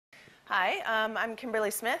Hi, I'm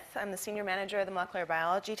Kimberly Smith. I'm the Senior Manager of the Molecular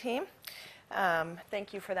Biology team.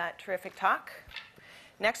 Thank you for that terrific talk.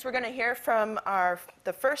 Next, we're going to hear from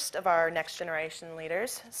the first of our next generation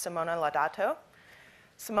leaders, Simona Lodato.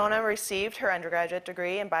 Simona received her undergraduate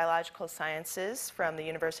degree in biological sciences from the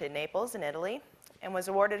University of Naples in Italy and was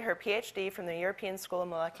awarded her PhD from the European School of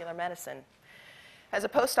Molecular Medicine. As a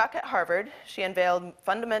postdoc at Harvard, she unveiled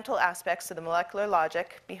fundamental aspects of the molecular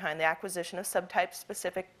logic behind the acquisition of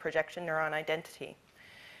subtype-specific projection neuron identity.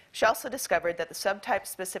 She also discovered that the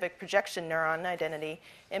subtype-specific projection neuron identity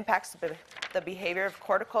impacts the behavior of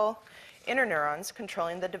cortical interneurons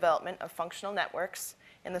controlling the development of functional networks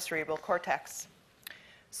in the cerebral cortex.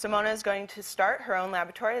 Simona is going to start her own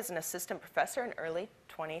laboratory as an assistant professor in early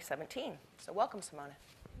 2017. So welcome, Simona.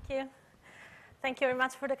 Thank you. Thank you very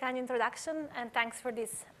much for the kind introduction, and thanks for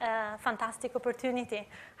this fantastic opportunity.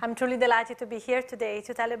 I'm truly delighted to be here today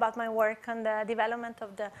to tell you about my work on the development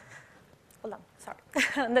of the,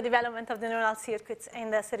 the development of the neural circuits in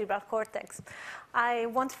the cerebral cortex. I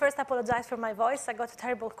want to first apologize for my voice. I got a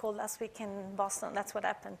terrible cold last week in Boston. That's what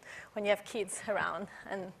happened when you have kids around,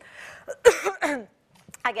 and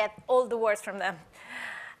I get all the words from them.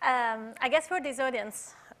 I guess for this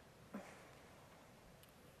audience,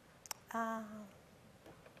 can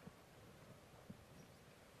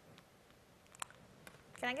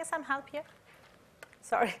I get some help here?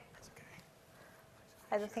 Sorry. That's okay.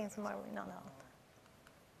 I don't think it's more. No.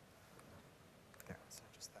 Yeah, so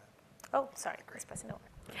just that. Oh, sorry. It's pressing over.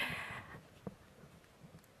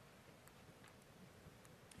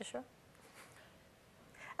 You sure?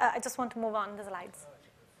 I just want to move on the slides.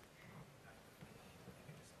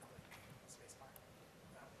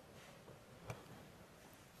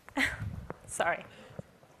 Sorry.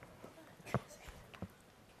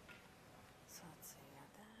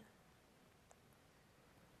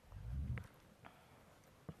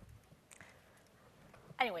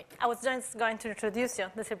 Anyway, I was just going to introduce you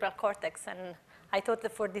to the cerebral cortex, and I thought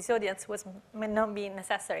that for this audience it may not be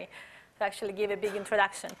necessary to actually give a big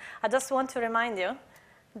introduction. I just want to remind you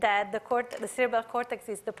that the cerebral cortex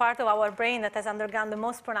is the part of our brain that has undergone the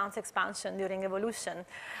most pronounced expansion during evolution.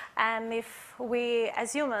 And if we,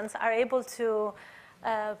 as humans, are able to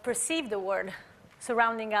perceive the world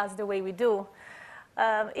surrounding us the way we do,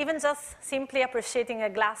 even just simply appreciating a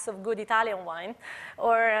glass of good Italian wine,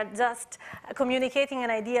 or just communicating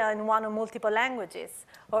an idea in one or multiple languages,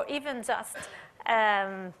 or even just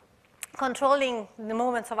controlling the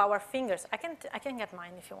movements of our fingers. I can get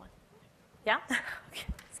mine if you want. Yeah? Okay.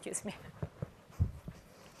 Excuse me.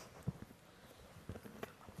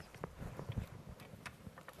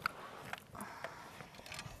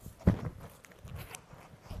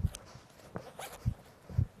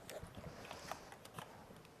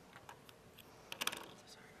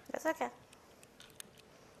 That's okay.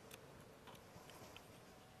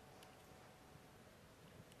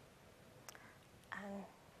 And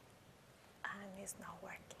it's not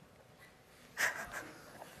working.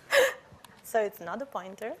 So it's not a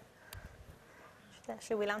pointer.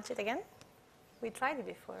 Should we launch it again? We tried it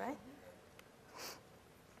before,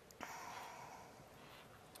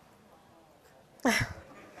 right?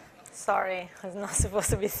 Sorry, I was not supposed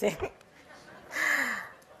to be seen.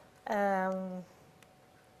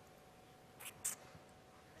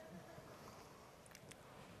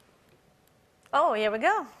 Oh, here we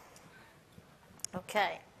go.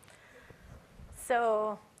 Okay.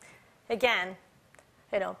 So again,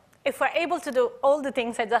 if we're able to do all the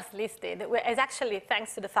things I just listed, it's actually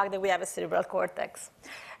thanks to the fact that we have a cerebral cortex.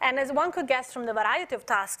 And as one could guess from the variety of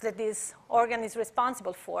tasks that this organ is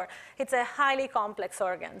responsible for, it's a highly complex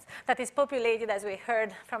organ that is populated, as we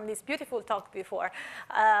heard from this beautiful talk before,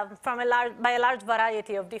 by a large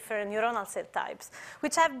variety of different neuronal cell types,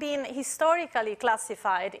 which have been historically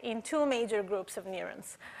classified in two major groups of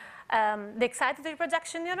neurons. The excitatory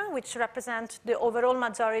projection neuron, which represent the overall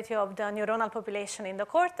majority of the neuronal population in the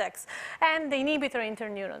cortex, and the inhibitory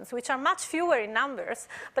interneurons, which are much fewer in numbers,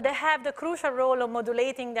 but they have the crucial role of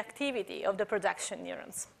modulating the activity of the projection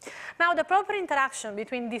neurons. Now, the proper interaction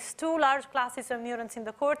between these two large classes of neurons in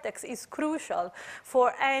the cortex is crucial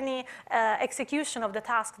for any execution of the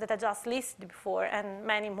task that I just listed before, and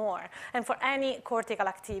many more, and for any cortical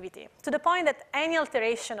activity, to the point that any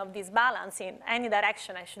alteration of this balance in any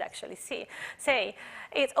direction, I should actually say,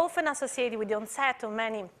 it's often associated with the onset of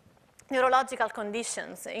many neurological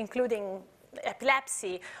conditions, including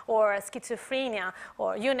epilepsy or schizophrenia,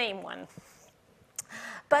 or you name one.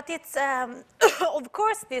 But it's, of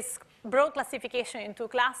course, this broad classification in 2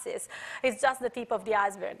 classes is just the tip of the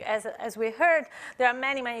iceberg. As we heard, there are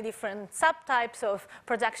many, many different subtypes of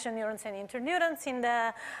projection neurons and interneurons in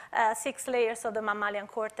the 6 layers of the mammalian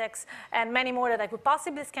cortex, and many more that I could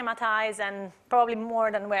possibly schematize, and probably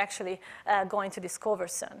more than we're actually going to discover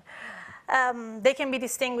soon. They can be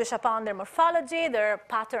distinguished upon their morphology, their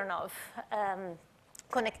pattern of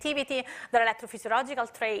connectivity, their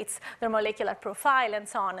electrophysiological traits, their molecular profile, and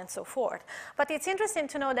so on and so forth. But it's interesting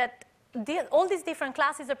to know that all these different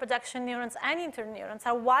classes of projection neurons and interneurons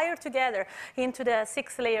are wired together into the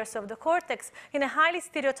 6 layers of the cortex in a highly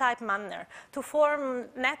stereotyped manner to form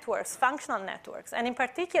networks, functional networks. And in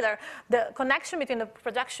particular, the connection between the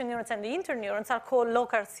projection neurons and the interneurons are called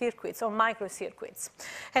local circuits or microcircuits,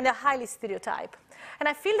 and they're highly stereotyped. And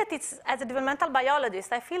I feel that it's, as a developmental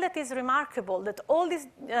biologist, I feel that it's remarkable that all this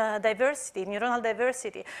diversity, neuronal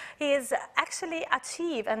diversity, is actually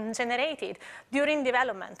achieved and generated during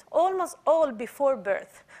development, almost all before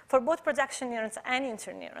birth, for both projection neurons and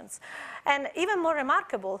interneurons. And even more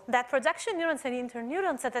remarkable, that projection neurons and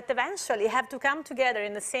interneurons that eventually have to come together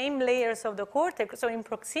in the same layers of the cortex, so in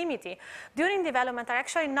proximity, during development are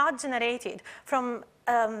actually not generated from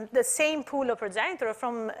the same pool of progenitor or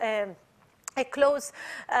from a close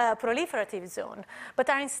proliferative zone, but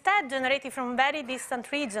are instead generated from very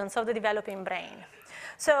distant regions of the developing brain.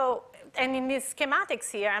 So, and in these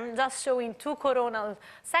schematics here, I'm just showing 2 coronal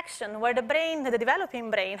sections where the brain, the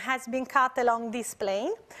developing brain, has been cut along this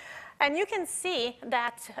plane. And you can see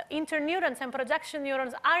that interneurons and projection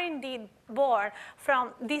neurons are indeed born from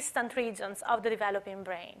distant regions of the developing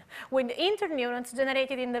brain, with interneurons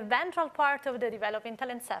generated in the ventral part of the developing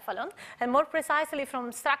telencephalon, and more precisely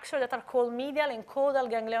from structures that are called medial and caudal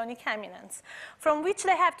ganglionic eminence, from which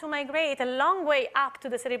they have to migrate a long way up to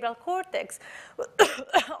the cerebral cortex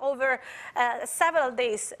over several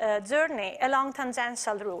days' journey along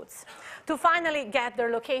tangential routes to finally get their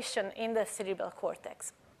location in the cerebral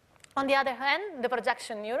cortex. On the other hand, the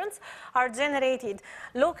projection neurons are generated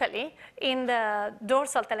locally in the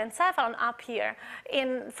dorsal telencephalon up here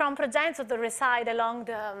from progenitors that reside along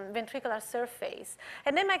the ventricular surface.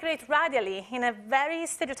 And they migrate radially in a very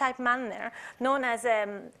stereotyped manner known as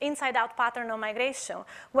inside-out pattern of migration,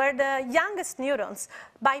 where the youngest neurons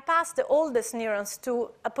bypass the oldest neurons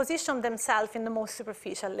to position themselves in the most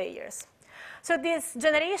superficial layers. So this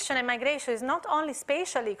generation and migration is not only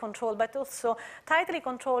spatially controlled, but also tightly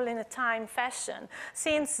controlled in a time fashion,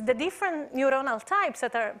 since the different neuronal types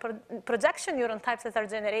that are, projection neuron types that are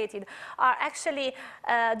generated are actually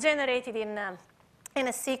generated in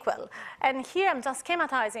a sequel. And here I'm just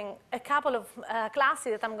schematizing a couple of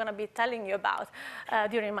classes that I'm going to be telling you about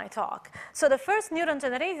during my talk. So the first neuron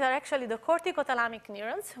generated are actually the corticothalamic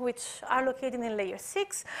neurons, which are located in layer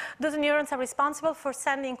 6. Those neurons are responsible for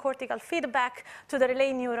sending cortical feedback to the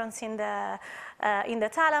relay neurons in the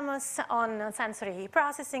thalamus on sensory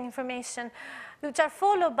processing information, which are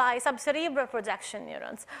followed by subcerebral projection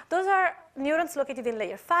neurons. Those are neurons located in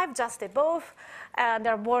layer 5, just above.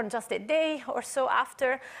 They're born just a day or so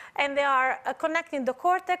after, and they are connecting the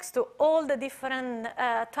cortex to all the different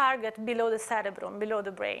targets below the cerebrum, below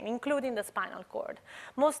the brain, including the spinal cord.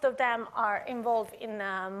 Most of them are involved in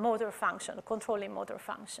motor function, controlling motor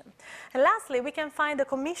function. And lastly, we can find the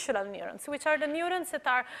commissural neurons, which are the neurons that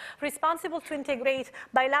are responsible to integrate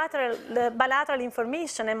bilateral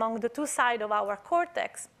information among the 2 sides of our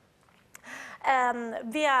cortex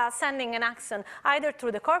via sending an axon either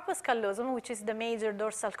through the corpus callosum, which is the major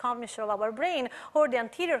dorsal commissure of our brain, or the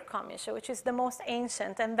anterior commissure, which is the most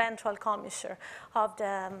ancient and ventral commissure of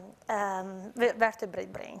the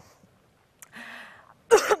vertebrate brain.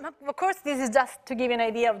 Of course, this is just to give you an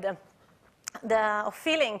idea of the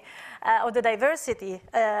feeling of the diversity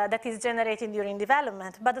that is generated during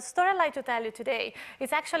development. But the story I'd like to tell you today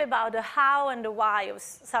is actually about the how and the why of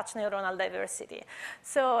such neuronal diversity.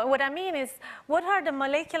 So what I mean is, what are the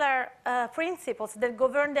molecular principles that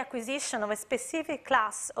govern the acquisition of a specific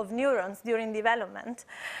class of neurons during development?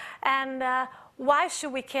 And why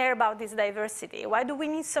should we care about this diversity? Why do we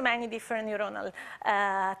need so many different neuronal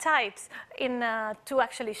types to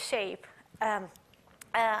actually shape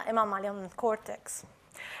a mammalian cortex?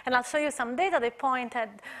 And I'll show you some data that point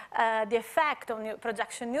at the effect of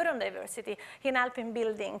projection neuron diversity in helping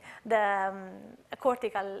building the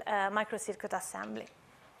cortical microcircuit assembly.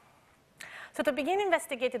 So to begin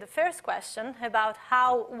investigating the first question about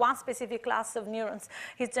how one specific class of neurons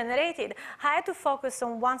is generated, I had to focus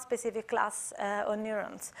on one specific class of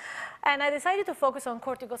neurons. And I decided to focus on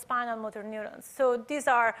corticospinal motor neurons. So these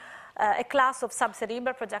are a class of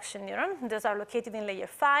subcerebral projection neurons. Those are located in layer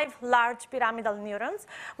 5, large pyramidal neurons,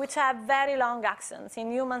 which have very long axons.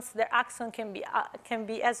 In humans, their axon can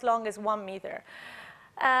be as long as 1 meter.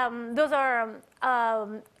 Those are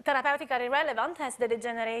therapeutically relevant as they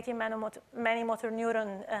degenerate in many motor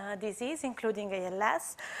neuron disease, including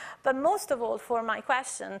ALS. But most of all, for my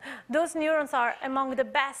question, those neurons are among the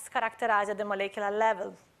best characterized at the molecular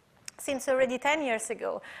level. Since already 10 years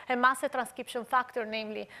ago, a master transcription factor,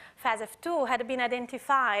 namely FASF2, had been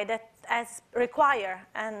identified as required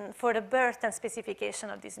for the birth and specification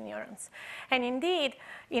of these neurons. And indeed,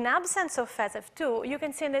 in absence of FASF2, you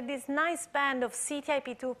can see that this nice band of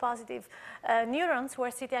CTIP2 positive neurons, where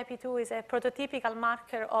CTIP2 is a prototypical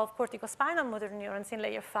marker of corticospinal motor neurons in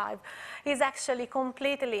layer 5, is actually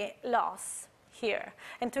completely lost here.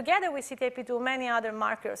 And together with CTIP2, many other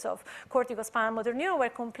markers of corticospinal motor neuron were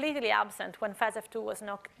completely absent when FASF2 was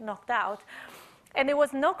knocked out. And there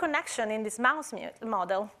was no connection in this mouse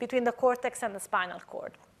model between the cortex and the spinal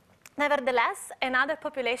cord. Nevertheless, another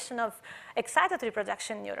population of excitatory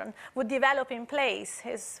projection neuron would develop in place.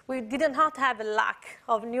 We did not have a lack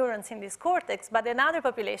of neurons in this cortex, but another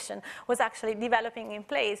population was actually developing in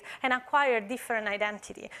place and acquired different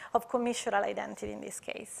identity, of commissural identity in this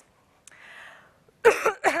case.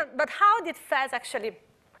 But how did FAS actually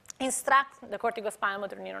instruct the corticospinal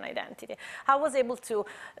motor neuron identity? How was able to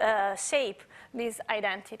shape this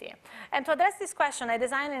identity? And to address this question, I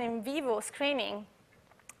designed an in vivo screening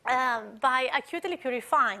by acutely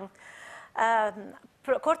purifying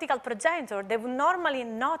cortical progenitor. They would normally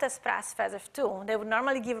not express FASF2. They would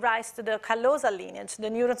normally give rise to the callosal lineage,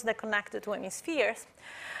 the neurons that connect the two hemispheres,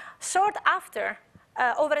 short after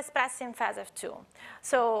overexpressing FASF2,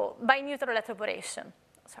 so by neutral electroporation.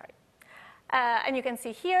 Sorry. And you can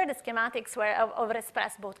see here the schematics where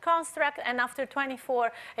overexpressed both construct, and after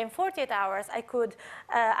 24 and 48 hours, I could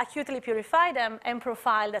acutely purify them and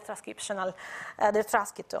profile the transcriptional, the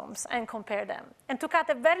transcriptomes and compare them. And to cut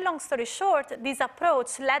a very long story short, this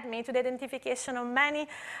approach led me to the identification of many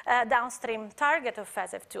downstream targets of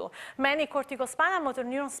FASF2, many corticospinal motor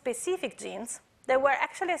neuron specific genes that were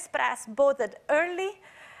actually expressed both at early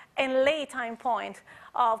and late time point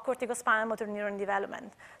of corticospinal motor neuron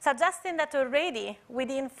development, suggesting that already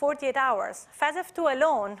within 48 hours, FASF2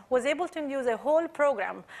 alone was able to induce a whole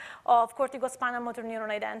program of corticospinal motor neuron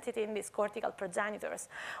identity in these cortical progenitors,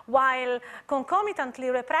 while concomitantly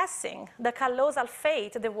repressing the callosal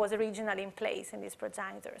fate that was originally in place in these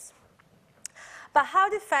progenitors. But how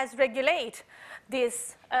did FAS regulate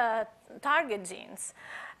these target genes?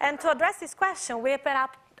 And to address this question, we paired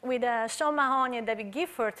up with Sean Mahoney and David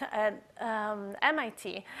Gifford at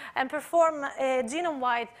MIT and performed a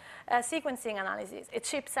genome-wide sequencing analysis, a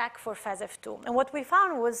ChIP-seq for FASF2. And what we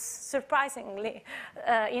found was surprisingly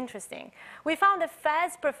interesting. We found a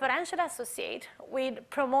FAS preferentially associate with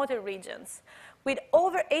promoter regions, with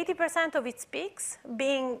over 80% of its peaks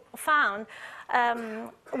being found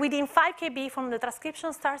within 5 kb from the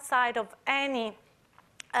transcription start site of any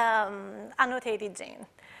annotated gene.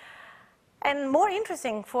 And more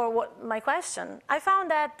interesting for my question, I found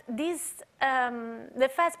that these, the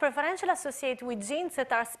FAS preferentially associate with genes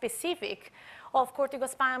that are specific of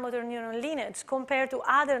corticospinal motor neuron lineage compared to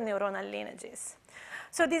other neuronal lineages.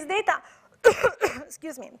 So this data,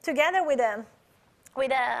 excuse me, together with the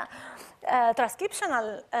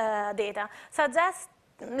transcriptional data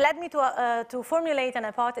led me to formulate an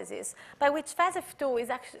hypothesis by which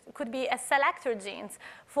FASF2 could be a selector genes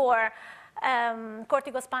for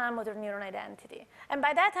corticospinal motor neuron identity. And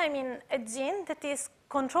by that I mean a gene that is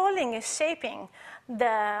controlling and shaping the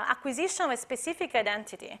acquisition of a specific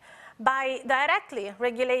identity by directly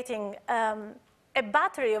regulating a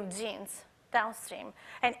battery of genes downstream.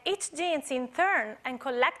 And each gene in turn and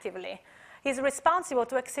collectively is responsible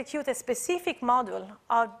to execute a specific module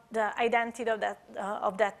of the identity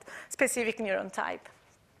of that specific neuron type.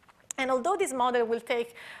 And although this model will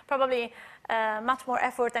take probably much more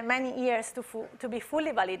effort and many years to be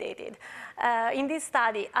fully validated, in this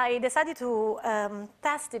study, I decided to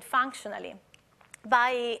test it functionally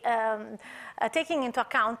by taking into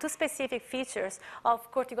account two specific features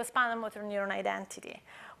of corticospinal motor neuron identity.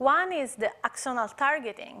 One is the axonal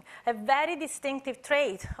targeting, a very distinctive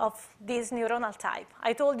trait of this neuronal type.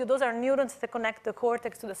 I told you those are neurons that connect the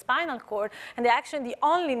cortex to the spinal cord, and they're actually the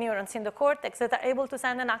only neurons in the cortex that are able to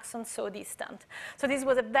send an axon so distant. So this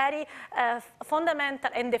was a very fundamental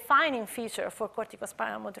and defining feature for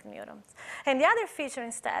corticospinal motor neurons. And the other feature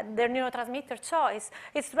instead, their neurotransmitter choice,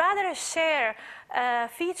 is rather a share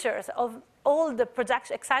features of all the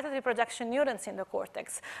excitatory projection neurons in the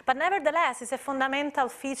cortex. But nevertheless, it's a fundamental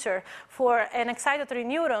feature for an excitatory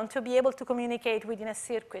neuron to be able to communicate within a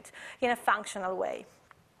circuit in a functional way.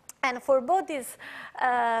 And for both these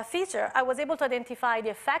features, I was able to identify the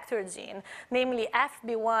effector gene, namely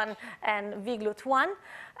FB1 and VGLUT1,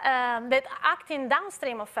 that acting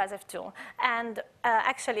downstream of FASF2 and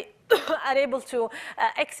actually are able to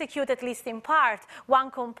execute, at least in part,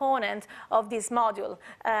 one component of this module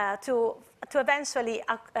to eventually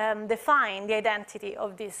define the identity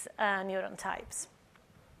of these neuron types.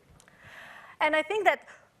 And I think that,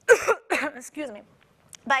 excuse me,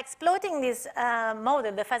 by exploiting this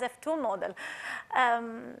model, the FASF2 model,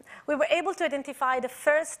 we were able to identify the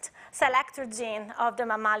first selector gene of the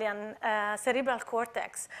mammalian cerebral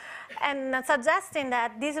cortex, and suggesting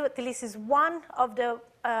that this is one of the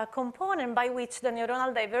components by which the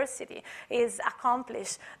neuronal diversity is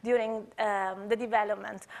accomplished during the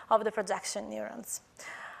development of the projection neurons.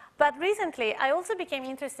 But recently, I also became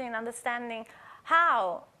interested in understanding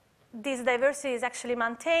how this diversity is actually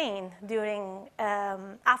maintained during,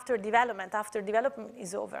 after development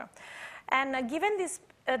is over. And given this,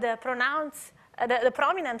 the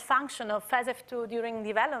prominent function of FASF2 during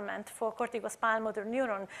development for corticospinal motor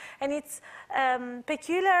neuron, and its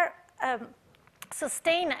peculiar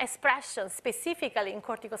sustained expression specifically in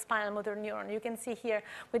corticospinal motor neuron, you can see here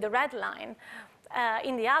with the red line,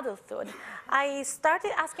 in the adulthood, I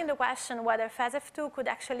started asking the question whether FASF2 could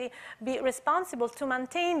actually be responsible to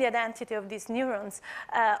maintain the identity of these neurons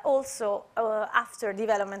also after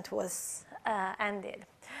development was ended.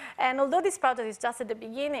 And although this project is just at the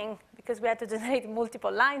beginning, because we had to generate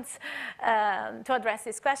multiple lines to address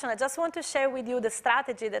this question, I just want to share with you the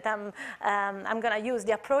strategy that I'm going to use,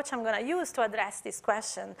 the approach I'm going to use to address this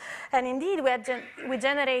question. And indeed, we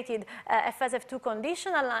generated FASF2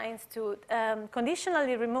 conditional lines to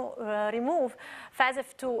conditionally remove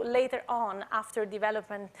FASF2 later on after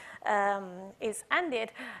development is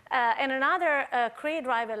ended. And another Cre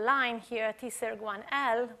driver line here,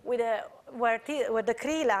 TSERG1L, where the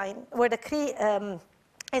Cre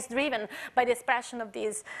is driven by the expression of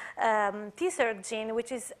this TSERG gene,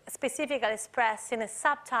 which is specifically expressed in a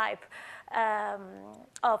subtype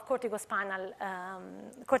of corticospinal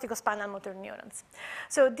motor neurons.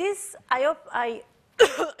 So this, I hope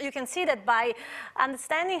you can see that by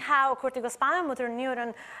understanding how corticospinal motor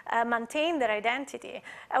neuron maintain their identity,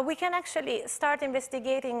 we can actually start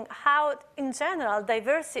investigating how, in general,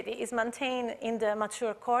 diversity is maintained in the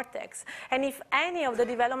mature cortex, and if any of the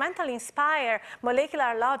developmentally inspired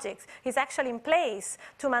molecular logics is actually in place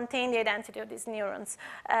to maintain the identity of these neurons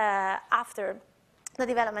after the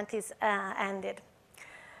development is ended.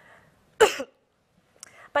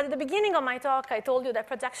 But at the beginning of my talk, I told you that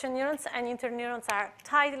projection neurons and interneurons are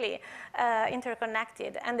tightly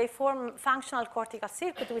interconnected, and they form functional cortical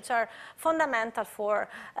circuits, which are fundamental for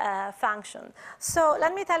function. So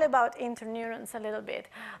let me tell you about interneurons a little bit.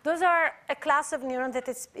 Those are a class of neurons that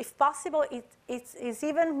is, if possible, it is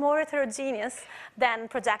even more heterogeneous than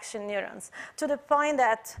projection neurons, to the point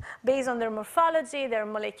that based on their morphology, their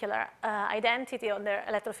molecular identity, on their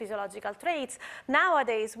electrophysiological traits,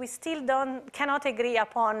 nowadays we still cannot agree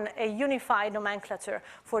upon a unified nomenclature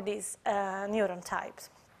for these neuron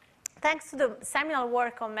types. Thanks to the seminal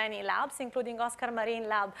work of many labs, including Oscar Marin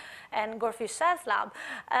lab and Gorfish Shell's lab,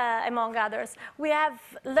 among others, we have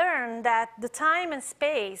learned that the time and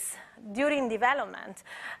space during development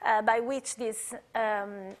by which these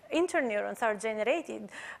interneurons are generated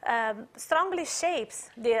strongly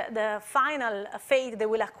shapes the final fate they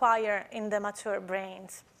will acquire in the mature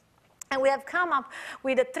brains. And we have come up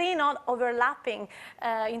with a three-node overlapping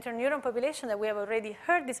interneuron population that we have already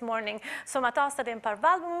heard this morning, somatostat and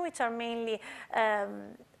parvalbumin, which are mainly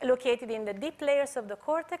located in the deep layers of the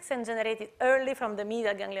cortex and generated early from the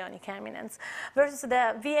medial ganglionic eminence, versus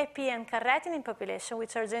the VIP and carotene population,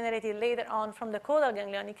 which are generated later on from the caudal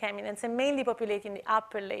ganglionic eminence and mainly populating the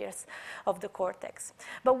upper layers of the cortex.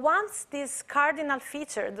 But once these cardinal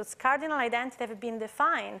features, those cardinal identities have been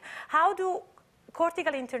defined, how do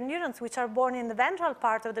cortical interneurons, which are born in the ventral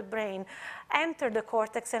part of the brain, enter the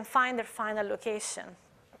cortex and find their final location?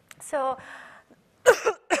 So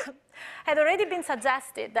had already been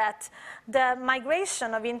suggested that the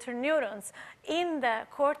migration of interneurons in the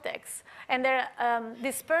cortex and their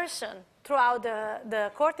dispersion throughout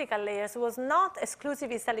the cortical layers was not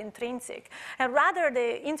exclusively cell intrinsic, and rather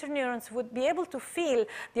the interneurons would be able to feel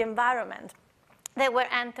the environment they were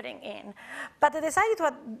entering in. But they decided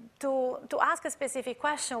to ask a specific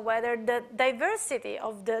question whether the diversity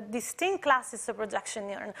of the distinct classes of projection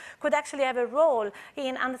neuron could actually have a role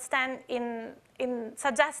in in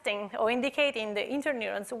suggesting or indicating the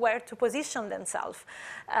interneurons where to position themselves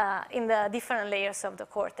in the different layers of the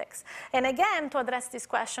cortex. And again, to address this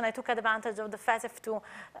question, I took advantage of the FASF2,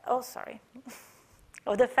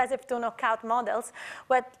 of the FASF2 knockout models,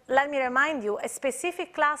 but let me remind you, a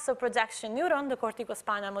specific class of projection neuron, the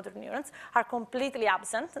corticospinal motor neurons, are completely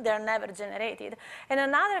absent. They're never generated. And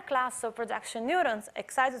another class of projection neurons,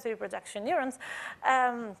 excitatory projection neurons,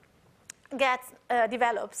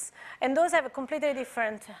 develops. And those have a completely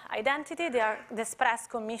different identity. They express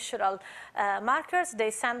commissural markers.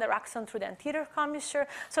 They send the axon through the anterior commissure.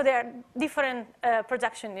 So they are different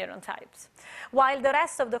projection neuron types, while the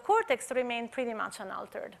rest of the cortex remain pretty much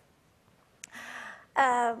unaltered.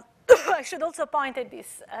 I should also point at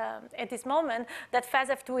this moment that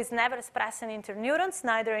FASF2 is never expressed in interneurons,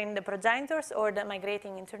 neither in the progenitors or the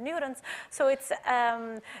migrating interneurons. So it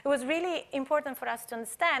was really important for us to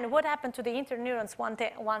understand what happened to the interneurons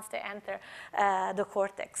once they enter the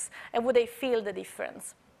cortex, and would they feel the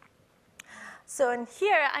difference. So in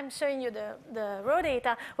here, I'm showing you the raw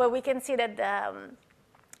data where we can see that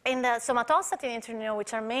in the somatostatin interneuron,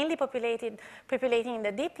 which are mainly populating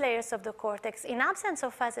the deep layers of the cortex, in absence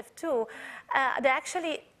of FASF2, they're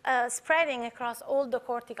actually spreading across all the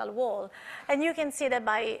cortical wall. And you can see that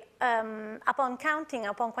upon counting,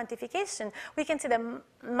 upon quantification, we can see that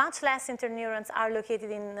much less interneurons are located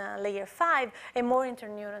in layer 5, and more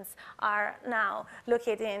interneurons are now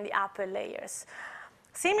located in the upper layers.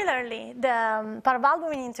 Similarly, the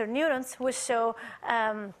parvalbumin interneurons will show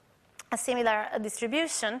a similar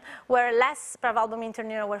distribution, where less parvalbumin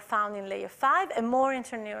interneurons were found in layer 5 and more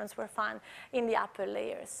interneurons were found in the upper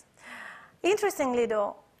layers. Interestingly,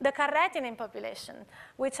 though, the carretinine population,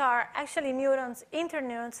 which are actually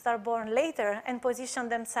interneurons that are born later and position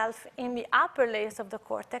themselves in the upper layers of the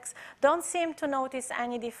cortex, don't seem to notice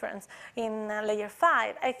any difference in layer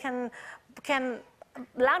 5. I can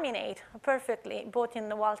laminate perfectly both in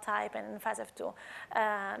the wild type and in FASF2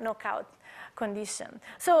 knockout condition.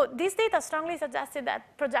 So this data strongly suggested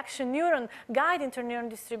that projection neuron guide interneuron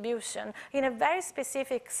distribution in a very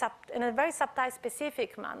specific, subtype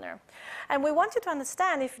specific manner. And we wanted to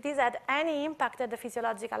understand if this had any impact at the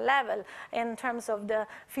physiological level in terms of the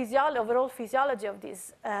overall physiology of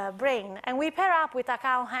this brain. And we pair up with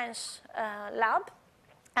Takao Hensch lab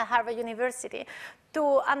at Harvard University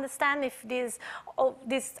to understand if this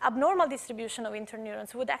abnormal distribution of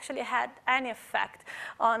interneurons would actually have any effect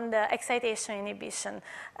on the excitation-inhibition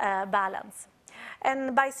balance.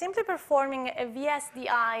 And by simply performing a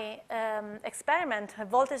VSDI experiment, a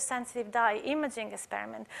voltage-sensitive dye imaging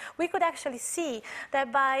experiment, we could actually see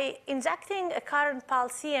that by injecting a current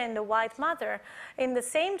pulse here in the white matter, in the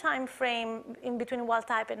same time frame in between wild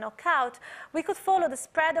type and knockout, we could follow the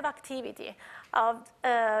spread of activity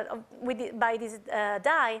by this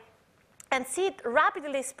dye and see it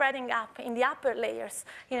rapidly spreading up in the upper layers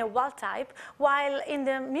in a wild type, while in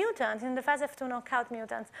the mutants, in the FASF2 knockout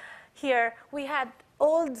mutants, here we had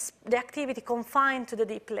all the activity confined to the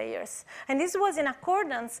deep layers. And this was in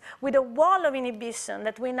accordance with the wall of inhibition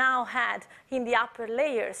that we now had in the upper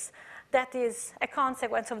layers. That is a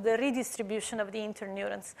consequence of the redistribution of the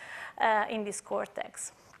interneurons in this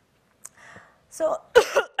cortex. So,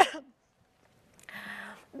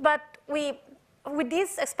 but with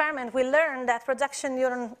this experiment, we learned that projection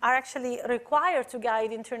neurons are actually required to guide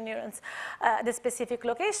interneurons the specific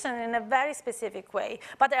location in a very specific way.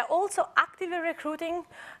 But they're also actively recruiting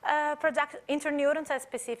interneurons at a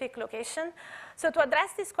specific location. So to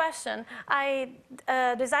address this question, I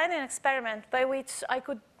designed an experiment by which I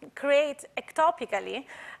could create ectopically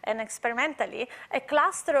and experimentally a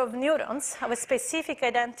cluster of neurons of a specific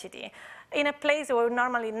identity in a place where would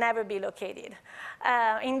normally never be located.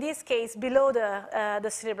 In this case, below the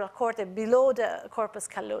cerebral cortex, below the corpus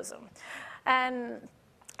callosum. And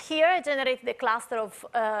here I generated a cluster of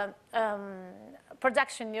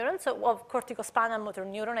projection neurons, so of corticospinal motor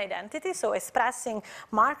neuron identity, so expressing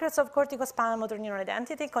markers of corticospinal motor neuron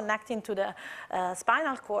identity connecting to the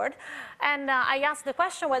spinal cord. And I asked the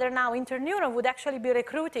question whether now interneuron would actually be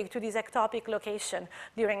recruiting to this ectopic location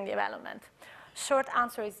during development. Short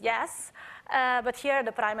answer is yes, but here are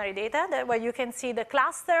the primary data where you can see the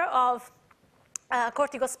cluster of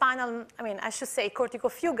corticospinal, I should say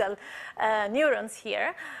corticofugal neurons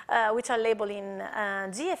here, which are labeled in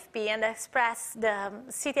GFP and express the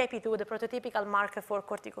CTIP2, the prototypical marker for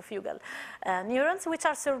corticofugal neurons, which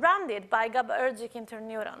are surrounded by GABAergic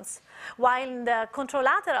interneurons. While in the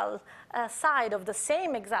contralateral side of the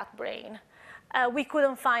same exact brain, we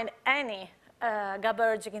couldn't find any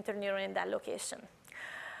GABAergic interneuron in that location.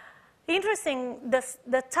 Interesting,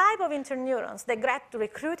 the type of interneurons that get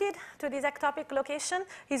recruited to this ectopic location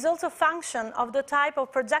is also a function of the type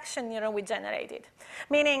of projection neuron we generated.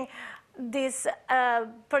 Meaning, these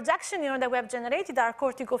projection neurons that we have generated are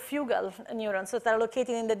corticofugal neurons that are located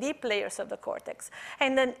in the deep layers of the cortex.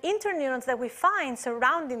 And the interneurons that we find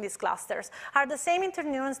surrounding these clusters are the same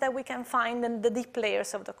interneurons that we can find in the deep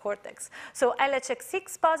layers of the cortex. So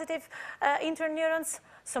LHX6 positive interneurons,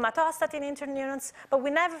 somatostatin interneurons, but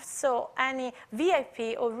we never saw any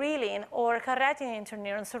VIP or reelin or carotene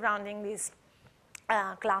interneurons surrounding this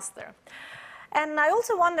cluster. And I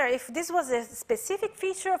also wonder if this was a specific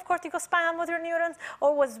feature of corticospinal motor neurons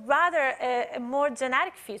or was rather a more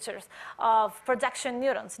generic features of projection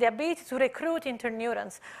neurons, the ability to recruit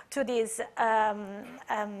interneurons to this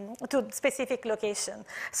to specific location.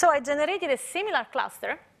 So I generated a similar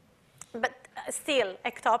cluster, but still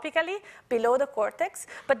ectopically below the cortex,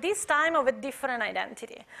 but this time of a different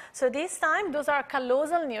identity. So this time, those are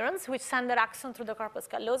callosal neurons which send their axon through the corpus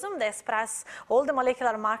callosum. They express all the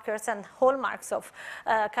molecular markers and hallmarks of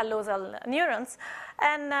callosal neurons.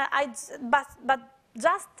 And but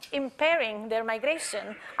just impairing their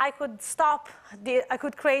migration, I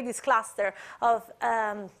could create this cluster of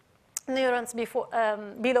neurons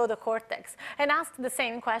below the cortex and ask the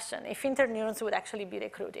same question, if interneurons would actually be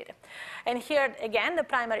recruited. And here, again, the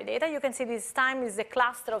primary data, you can see this time is a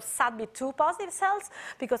cluster of SADB2 positive cells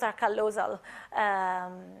because our callosal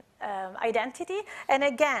identity. And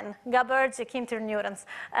again, GABAergic interneurons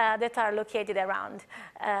that are located around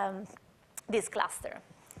this cluster.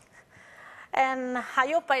 And I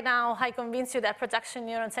hope by now I convinced you that projection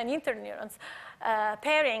neurons and interneurons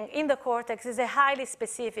pairing in the cortex is a highly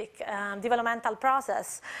specific developmental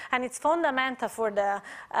process, and it's fundamental for the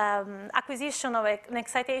acquisition of an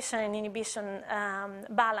excitation and inhibition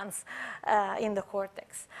balance in the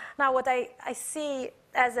cortex. Now, what I see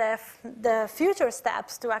as the future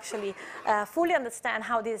steps to actually fully understand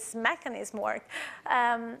how this mechanism works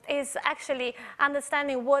is actually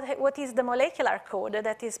understanding what is the molecular code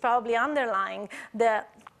that is probably underlying the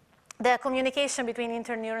communication between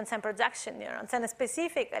interneurons and projection neurons, and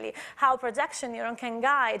specifically how projection neuron can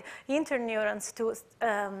guide interneurons to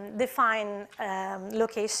define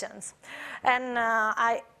locations. And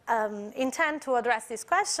I intend to address this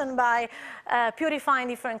question by purifying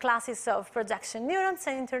different classes of projection neurons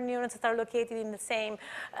and interneurons that are located in the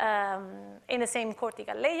same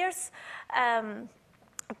cortical layers.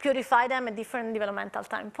 Purify them at different developmental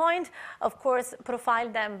time point, of course, profile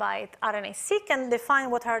them by RNA-seq and define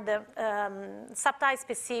what are the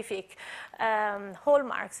subtype-specific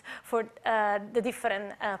hallmarks for the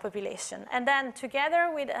different population. And then together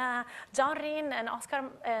with John Rhin and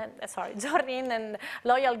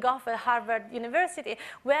Loyal Goff at Harvard University,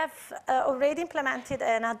 we have already implemented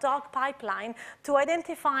an ad hoc pipeline to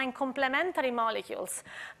identifying complementary molecules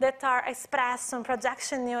that are expressed on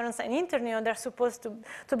projection neurons and interneurons that are supposed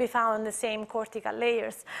to be found in the same cortical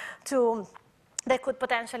layers that could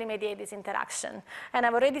potentially mediate this interaction. And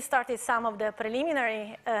I've already started some of the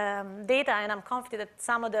preliminary data, and I'm confident that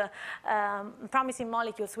some of the promising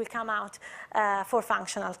molecules will come out for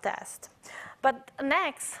functional test. But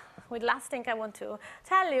next, the last thing I want to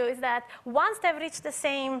tell you is that once they've reached the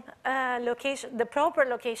same location, the proper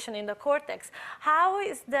location in the cortex, how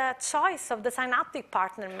is the choice of the synaptic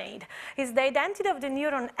partner made? Is the identity of the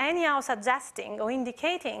neuron anyhow suggesting or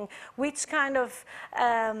indicating which kind of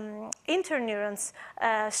interneurons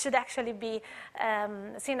should actually be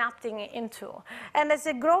synapting into? And there's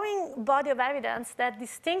a growing body of evidence that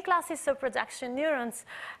distinct classes of projection neurons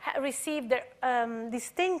receive their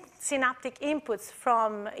distinct synaptic inputs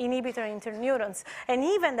from inhibitor interneurons, and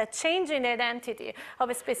even the change in the identity of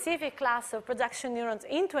a specific class of projection neurons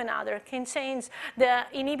into another can change the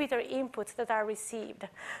inhibitor inputs that are received.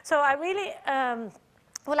 So I really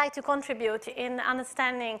would like to contribute in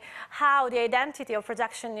understanding how the identity of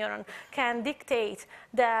projection neuron can dictate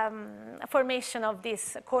the formation of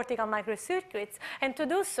these cortical microcircuits. And to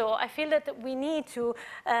do so, I feel that we need to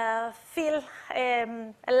fill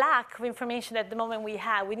a lack of information at the moment we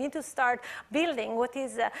have. We need to start building what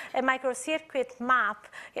is a microcircuit map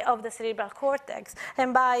of the cerebral cortex.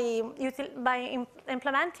 And by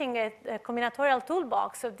implementing a combinatorial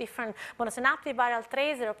toolbox of different monosynaptic viral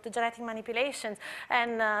tracer, optogenetic manipulations, and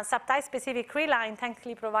and subtype-specific reline,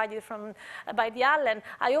 thankfully provided by the Allen,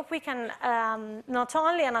 I hope we can not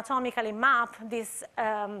only anatomically map this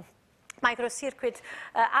microcircuit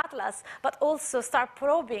atlas, but also start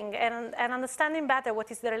probing and understanding better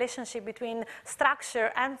what is the relationship between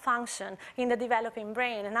structure and function in the developing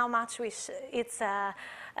brain, and how much it's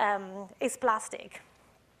plastic.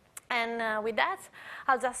 And with that,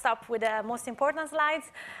 I'll just stop with the most important slides.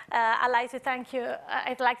 I'd like to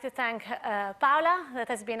thank Paula, that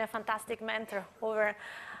has been a fantastic mentor over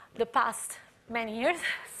the past many years,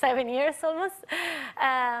 7 years almost.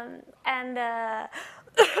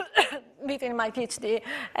 Between my PhD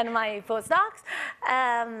and my postdocs,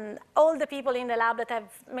 all the people in the lab that have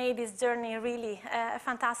made this journey really a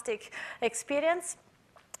fantastic experience.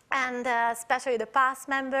 And especially the past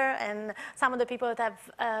member and some of the people that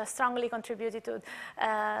have strongly contributed to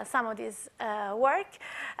some of this work.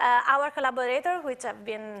 Our collaborator, which have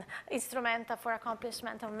been instrumental for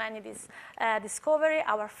accomplishment of many of this discovery,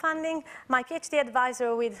 our funding, my PhD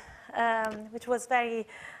advisor, which was very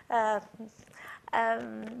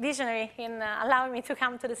visionary in allowing me to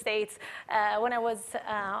come to the States when I was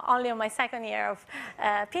only on my 2nd year of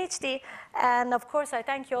PhD. And of course, I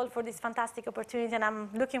thank you all for this fantastic opportunity, and I'm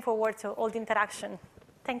looking forward to all the interaction.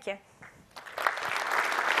 Thank you.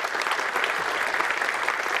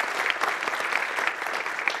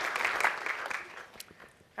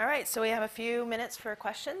 All right, so we have a few minutes for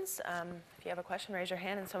questions. If you have a question, raise your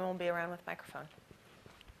hand, and someone will be around with a microphone.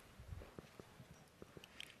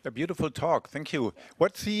 A beautiful talk, thank you.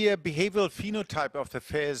 What's the behavioral phenotype of the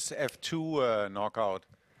FASF2 knockout?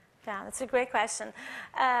 Yeah, that's a great question.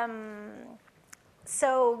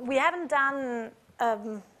 So we haven't done,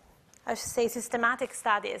 I should say, systematic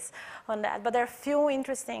studies on that, but there are a few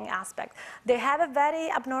interesting aspects. They have a very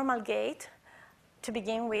abnormal gait to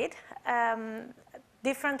begin with.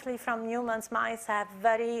 Differently from humans, mice have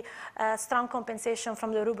very strong compensation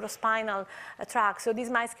from the cerebrospinal tract. So these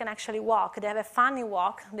mice can actually walk. They have a funny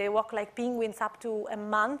walk. They walk like penguins up to a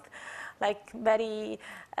month, like very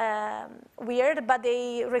weird, but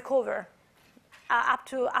they recover.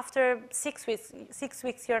 After 6 weeks, 6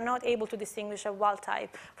 weeks, you're not able to distinguish a wild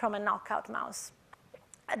type from a knockout mouse.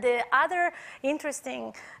 The other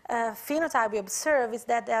interesting phenotype we observe is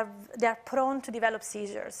that they're prone to develop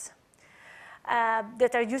seizures.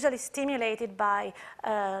 That are usually stimulated by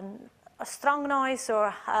a strong noise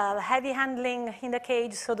or heavy handling in the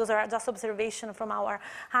cage. So those are just observations from our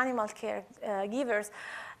animal care givers.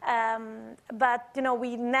 But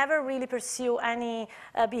we never really pursue any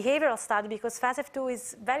behavioral study because FASF2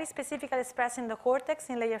 is very specifically expressed in the cortex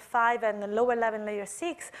in layer 5 and the lower level in layer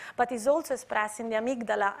 6, but is also expressed in the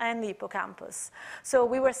amygdala and the hippocampus. So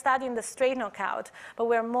we were studying the straight knockout, but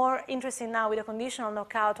we're more interested now with the conditional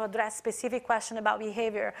knockout to address specific questions about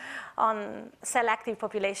behavior on selective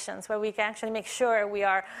populations where we can actually make sure we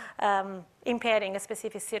are impairing a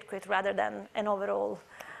specific circuit rather than an overall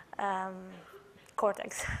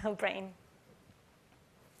cortex of brain.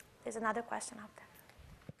 There's another question out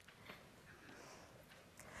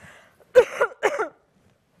there.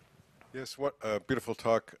 Yes, what a beautiful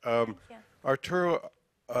talk. Thank you. Arturo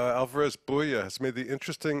Alvarez-Buya has made the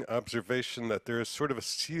interesting observation that there is sort of a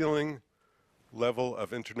ceiling level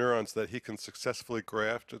of interneurons that he can successfully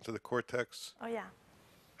graft into the cortex. Oh, yeah.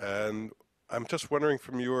 And I'm just wondering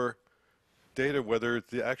from your data whether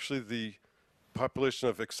actually the population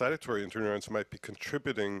of excitatory interneurons might be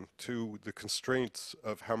contributing to the constraints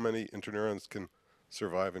of how many interneurons can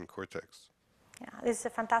survive in cortex. Yeah, this is a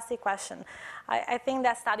fantastic question. I think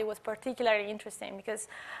that study was particularly interesting because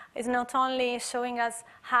it's not only showing us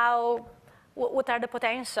what are the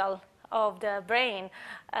potential of the brain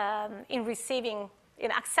in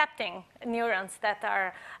accepting neurons that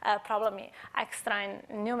are probably extra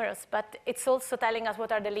numerous, but it's also telling us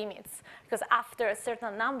what are the limits, because after a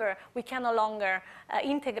certain number, we can no longer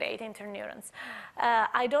integrate interneurons.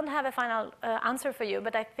 I don't have a final answer for you,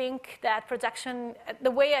 but I think that projection, the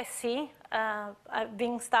way I see, I've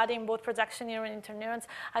been studying both projection neuron and interneurons,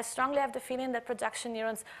 I strongly have the feeling that projection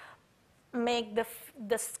neurons make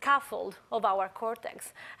the scaffold of our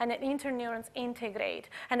cortex, and that interneurons integrate.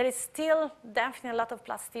 And there is still definitely a lot of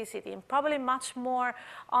plasticity, and probably much more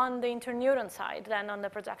on the interneuron side than on the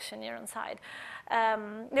projection neuron side.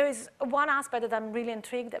 There is one aspect that I'm really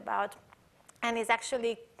intrigued about, and is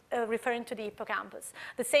actually referring to the hippocampus.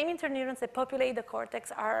 The same interneurons that populate the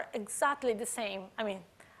cortex are exactly the same. I mean,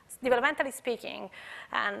 developmentally speaking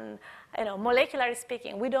and molecularly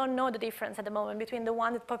speaking, we don't know the difference at the moment between the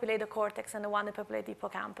one that populate the cortex and the one that populate the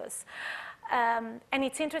hippocampus. And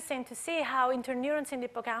it's interesting to see how interneurons in the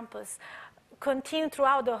hippocampus continue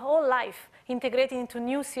throughout the whole life, integrating into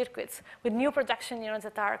new circuits with new projection neurons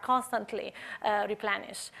that are constantly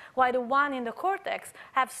replenished, while the one in the cortex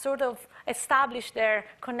have sort of established their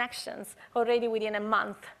connections already within a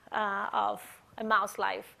month of a mouse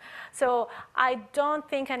life. So I don't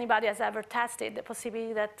think anybody has ever tested the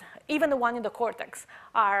possibility that even the one in the cortex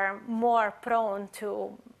are more prone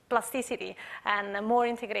to plasticity and more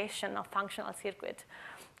integration of functional circuit.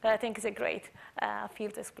 That I think is a great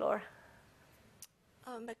field to explore.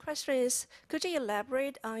 My question is, could you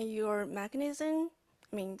elaborate on your mechanism?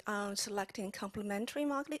 I mean, selecting complementary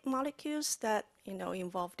molecules that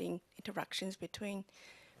involved in interactions between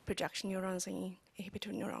projection neurons and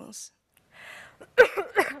inhibitor neurons.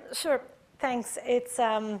 Sure, thanks. It's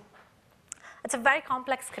a very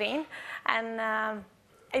complex screen and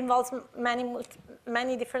involves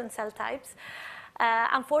many different cell types.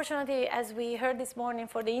 Unfortunately, as we heard this morning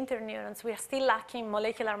for the interneurons, we are still lacking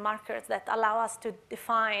molecular markers that allow us to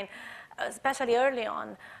define, especially early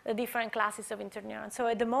on, the different classes of interneurons. So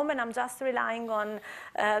at the moment, I'm just relying on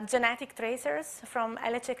genetic tracers from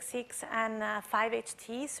LHX6 and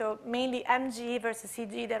 5-HT, so mainly MG versus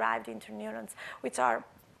CG-derived interneurons, which are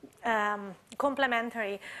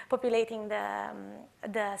complementary, populating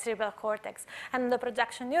the cerebral cortex. And on the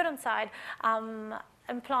projection neuron side,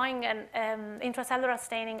 employing an intracellular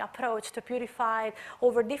staining approach to purify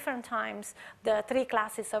over different times the three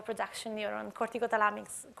classes of projection neuron, corticothalamic,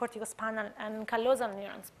 corticospinal, and callosal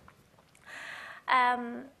neurons.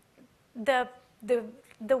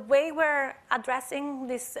 The way we're addressing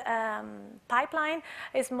this pipeline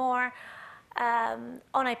is more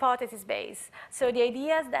on hypothesis base. So the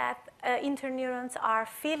idea is that interneurons are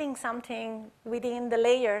feeling something within the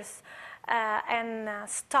layers and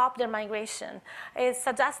stop their migration. It's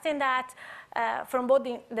suggesting that from both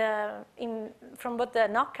the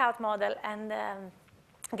knockout model and the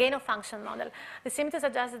gain of function model, they seem to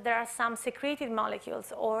suggest that there are some secreted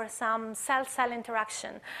molecules or some cell-cell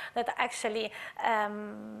interaction that are actually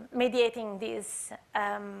mediating this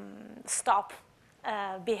stop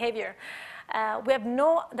behavior. We have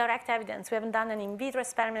no direct evidence. We haven't done an in vitro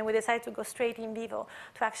experiment. We decided to go straight in vivo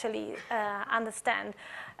to actually understand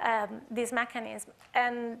this mechanism.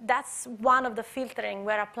 And that's one of the filtering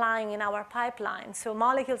we're applying in our pipeline. So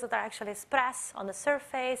molecules that are actually expressed on the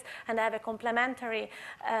surface and have a complementary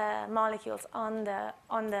molecules on the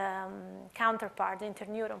counterpart, the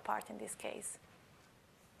interneuron part in this case.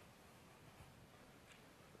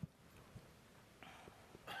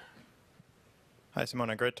 Hi,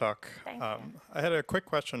 Simona. Great talk. Thank you. I had a quick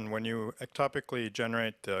question. When you ectopically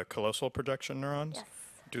generate the callosal projection neurons, Yes.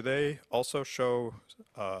 do they also show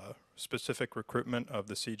specific recruitment of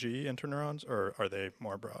the CG interneurons, or are they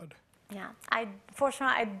more broad? Yeah,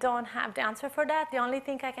 fortunately, I don't have the answer for that. The only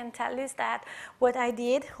thing I can tell you is that what I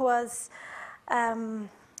did was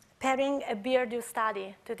pairing a Beardew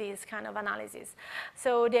study to this kind of analysis.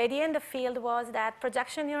 So the idea in the field was that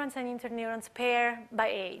projection neurons and interneurons pair by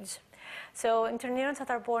age. So interneurons that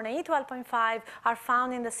are born at E12.5 are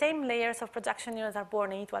found in the same layers of projection neurons that are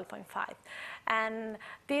born at E12.5. And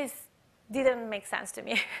this didn't make sense to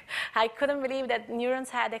me. I couldn't believe that neurons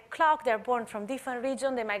had a clock. They're born from different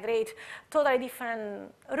regions. They migrate totally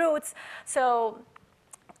different routes. So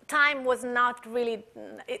time was not really,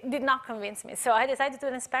 it did not convince me. So I decided to do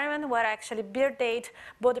an experiment where I actually beard date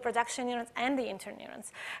both the projection neurons and the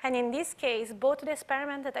interneurons. And in this case, both the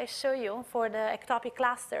experiment that I show you for the ectopic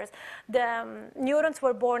clusters, the neurons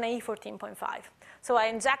were born at E14.5. So I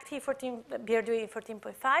inject Beardew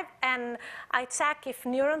E14.5, and I check if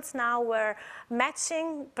neurons now were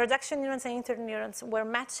matching, projection neurons and interneurons were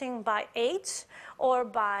matching by age or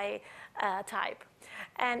by type.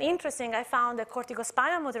 And interesting, I found the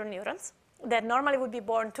corticospinal motor neurons that normally would be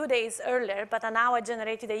born 2 days earlier, but now I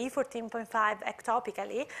generated the E14.5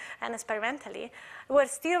 ectopically and experimentally, were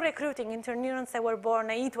still recruiting interneurons that were born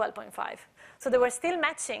at E12.5. So they were still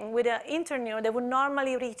matching with the interneuron that would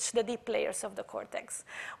normally reach the deep layers of the cortex,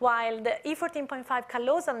 while the E14.5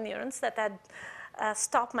 callosal neurons that had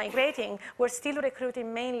stopped migrating were still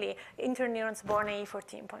recruiting mainly interneurons born at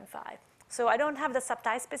E14.5. So I don't have the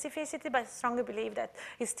subtype specificity, but I strongly believe that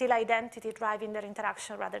it's still identity driving their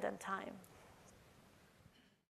interaction rather than time.